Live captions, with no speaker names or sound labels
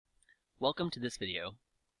Welcome to this video.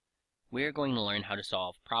 We are going to learn how to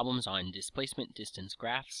solve problems on displacement-distance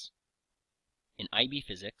graphs in IB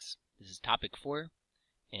Physics. This is topic 4,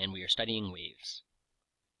 and we are studying waves.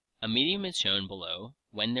 A medium is shown below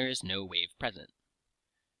when there is no wave present.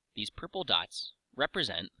 These purple dots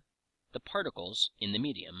represent the particles in the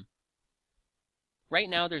medium.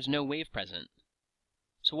 Right now there's no wave present.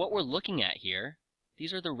 So what we're looking at here,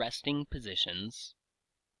 these are the resting positions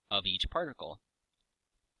of each particle.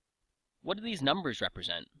 What do these numbers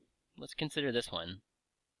represent? Let's consider this one.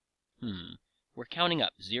 We're counting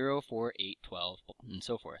up 0, 4, 8, 12, and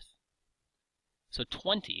so forth. So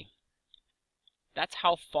 20, that's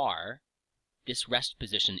how far this rest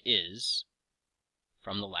position is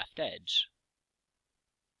from the left edge.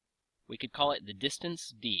 We could call it the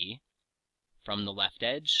distance d from the left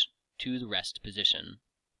edge to the rest position.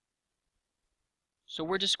 So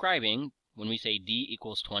we're describing, when we say d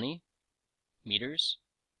equals 20 meters,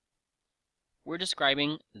 we're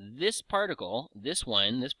describing this particle, this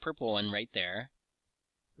purple one right there.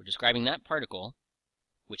 We're describing that particle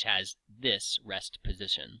which has this rest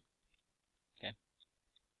position. Okay.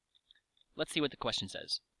 Let's see what the question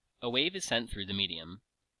says. A wave is sent through the medium.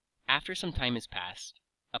 After some time has passed,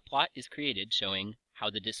 a plot is created showing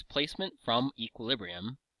how the displacement from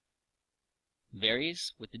equilibrium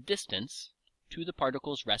varies with the distance to the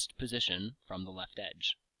particle's rest position from the left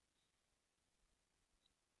edge.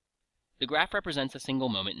 The graph represents a single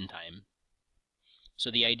moment in time.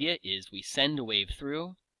 So the idea is we send a wave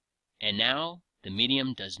through, and now the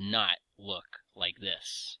medium does not look like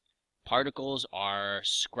this. Particles are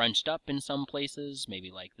scrunched up in some places,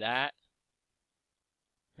 maybe like that,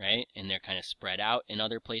 right? And they're kind of spread out in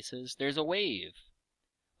other places. There's a wave.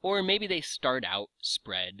 Or maybe they start out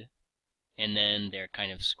spread, and then they're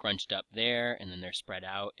kind of scrunched up there, and then they're spread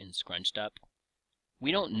out and scrunched up.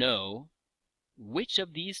 We don't know which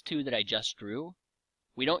of these two that I just drew.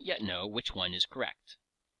 We don't yet know which one is correct.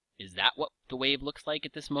 Is that what the wave looks like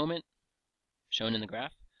at this moment shown in the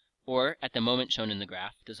graph? Or at the moment shown in the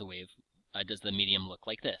graph, does the medium look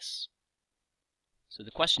like this? So the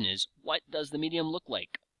question is, what does the medium look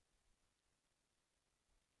like?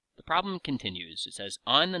 The problem continues. It says,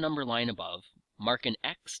 on the number line above, mark an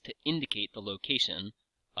X to indicate the location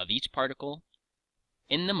of each particle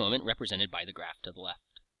in the moment represented by the graph to the left.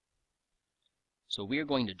 So we are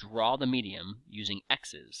going to draw the medium using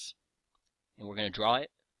X's, and we're going to draw it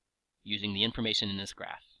using the information in this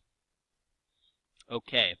graph.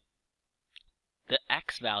 Okay, the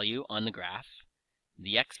X value on the graph,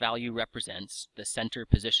 the X value represents the center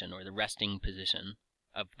position or the resting position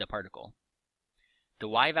of the particle. The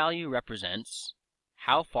Y value represents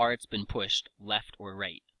how far it's been pushed left or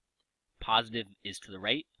right. Positive is to the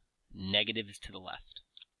right, negative is to the left.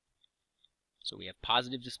 So we have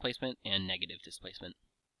positive displacement and negative displacement.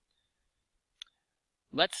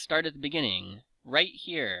 Let's start at the beginning. Right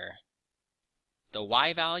here, the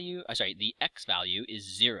X value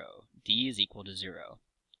is 0. D is equal to 0.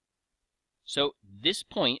 So this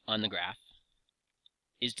point on the graph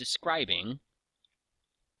is describing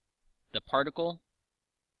the particle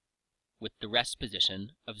with the rest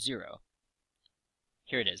position of 0.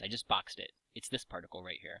 Here it is. I just boxed it. It's this particle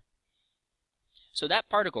right here. So that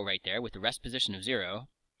particle right there with the rest position of 0,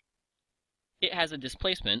 it has a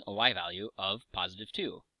displacement, a Y value, of positive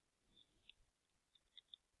 2.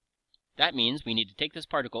 That means we need to take this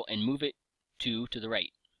particle and move it 2 to the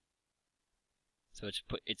right. So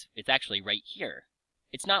it's actually right here.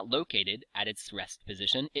 It's not located at its rest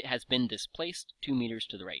position. It has been displaced 2 meters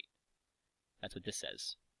to the right. That's what this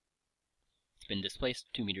says. It's been displaced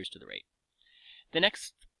 2 meters to the right. The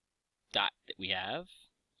next dot that we have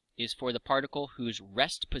is for the particle whose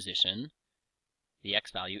rest position, the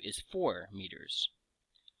X value, is 4 meters.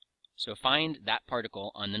 So find that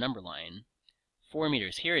particle on the number line. 4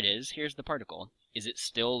 meters. Here it is. Here's the particle. Is it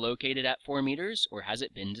still located at 4 meters, or has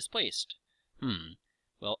it been displaced?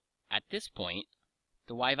 Well, at this point,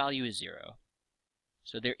 the Y value is 0.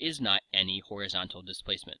 So there is not any horizontal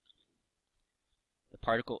displacement. The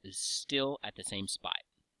particle is still at the same spot.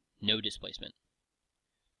 No displacement.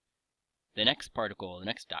 The next particle, the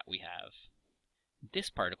next dot we have, this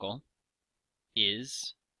particle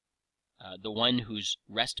is the one whose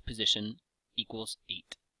rest position equals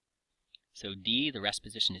 8. So D, the rest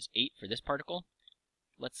position, is 8 for this particle.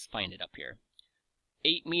 Let's find it up here.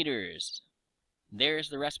 8 meters. There's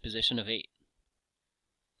the rest position of 8.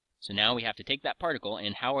 So now we have to take that particle,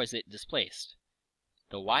 and how is it displaced?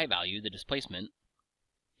 The Y value, the displacement,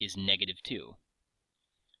 is negative 2.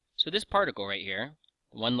 So this particle right here,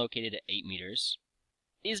 the one located at 8 meters,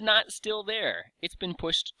 is not still there. It's been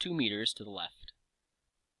pushed 2 meters to the left.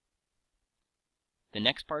 The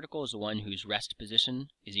next particle is the one whose rest position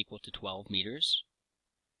is equal to 12 meters.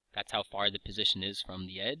 That's how far the position is from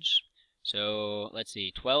the edge. So let's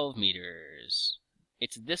see, 12 meters.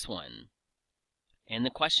 It's this one. And the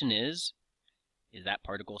question is that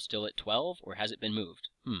particle still at 12 or has it been moved?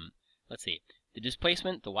 Let's see. The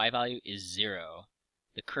displacement, the y value is 0.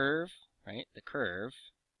 The curve, right? The curve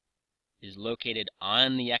is located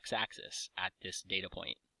on the x-axis at this data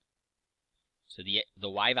point. So the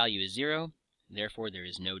y value is 0, therefore there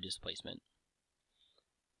is no displacement.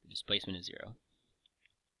 The displacement is 0.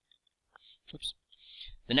 Oops.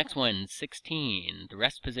 The next one, 16. The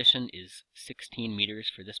rest position is 16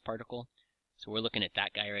 meters for this particle. So we're looking at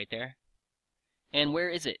that guy right there. And where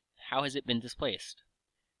is it? How has it been displaced?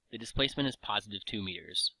 The displacement is positive 2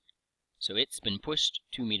 meters. So it's been pushed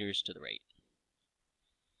 2 meters to the right.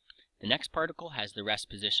 The next particle has the rest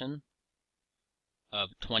position of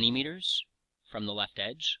 20 meters from the left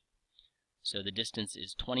edge. So the distance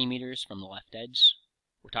is 20 meters from the left edge.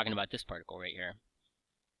 We're talking about this particle right here,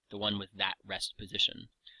 the one with that rest position.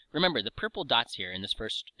 Remember, the purple dots here in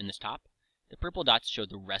this top, the purple dots show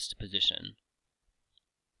the rest position.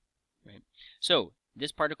 Right? So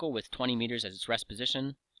this particle with 20 meters as its rest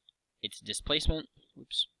position, its displacement,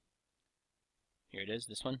 oops, here it is,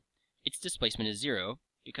 this one, its displacement is 0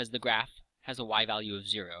 because the graph has a y value of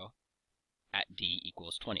 0 at d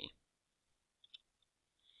equals 20.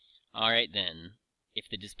 Alright then, if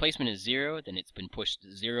the displacement is 0, then it's been pushed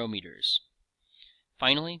 0 meters.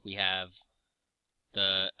 Finally, we have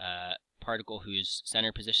the particle whose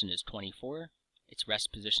center position is 24, its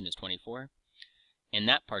rest position is 24, and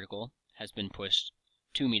that particle has been pushed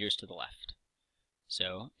 2 meters to the left.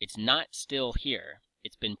 So it's not still here,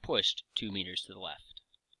 it's been pushed 2 meters to the left.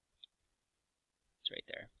 It's right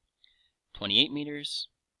there. 28 meters,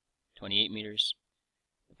 28 meters.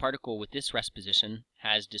 The particle with this rest position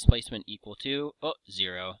has displacement equal to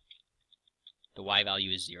 0. The y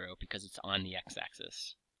value is 0 because it's on the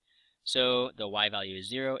x-axis. So the y value is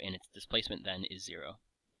 0 and its displacement then is 0.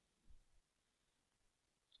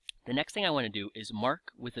 The next thing I want to do is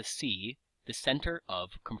mark with a C the center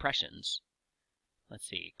of compressions. Let's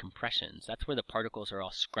see, compressions. That's where the particles are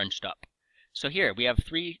all scrunched up. So here we have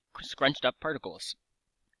 3 scrunched up particles.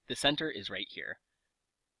 The center is right here.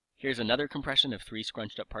 Here's another compression of 3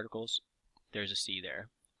 scrunched up particles. There's a C there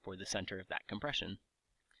for the center of that compression.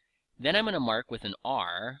 Then I'm going to mark with an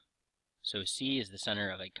R. So C is the center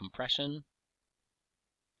of a compression.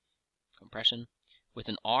 With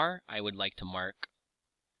an R, I would like to mark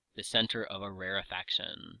the center of a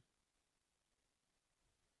rarefaction.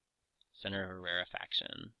 Center of a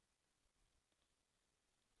rarefaction.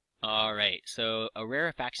 Alright, so a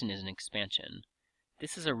rarefaction is an expansion.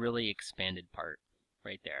 This is a really expanded part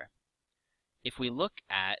right there. If we look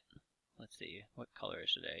at, let's see, what color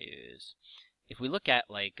should I use? If we look at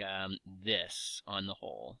like this on the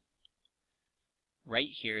whole, right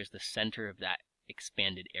here is the center of that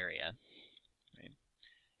expanded area. Right?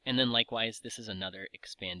 And then likewise, this is another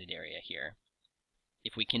expanded area here.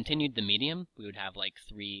 If we continued the medium, we would have like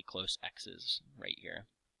 3 close x's right here.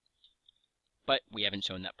 But we haven't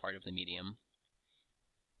shown that part of the medium.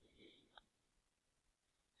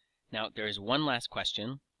 Now, there is one last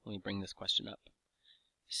question. Let me bring this question up.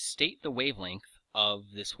 State the wavelength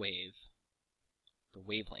of this wave. The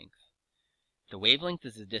wavelength. The wavelength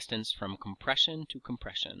is the distance from compression to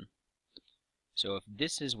compression. So if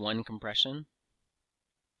this is one compression,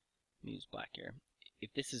 let me use black here.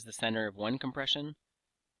 If this is the center of one compression,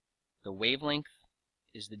 the wavelength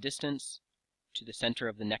is the distance to the center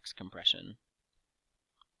of the next compression.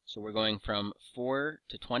 So we're going from 4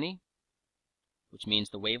 to 20, which means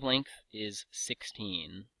the wavelength is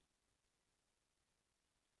 16.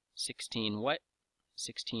 16 what?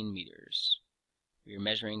 16 meters. We are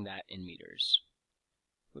measuring that in meters.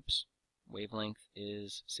 Whoops. Wavelength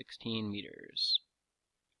is 16 meters.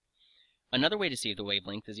 Another way to see the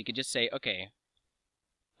wavelength is you could just say, okay,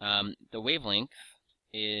 the wavelength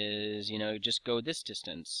is, just go this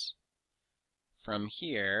distance from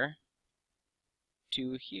here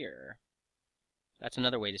to here. That's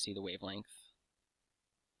another way to see the wavelength.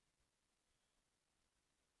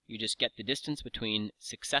 You just get the distance between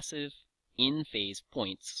successive in-phase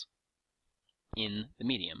points in the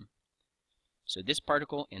medium. So this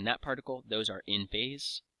particle and that particle, those are in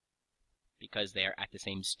phase because they are at the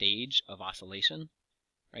same stage of oscillation,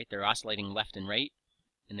 right? They're oscillating left and right,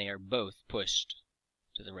 and they are both pushed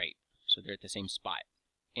to the right. So they're at the same spot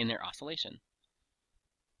in their oscillation.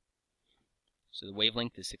 So the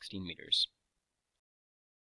wavelength is 16 meters.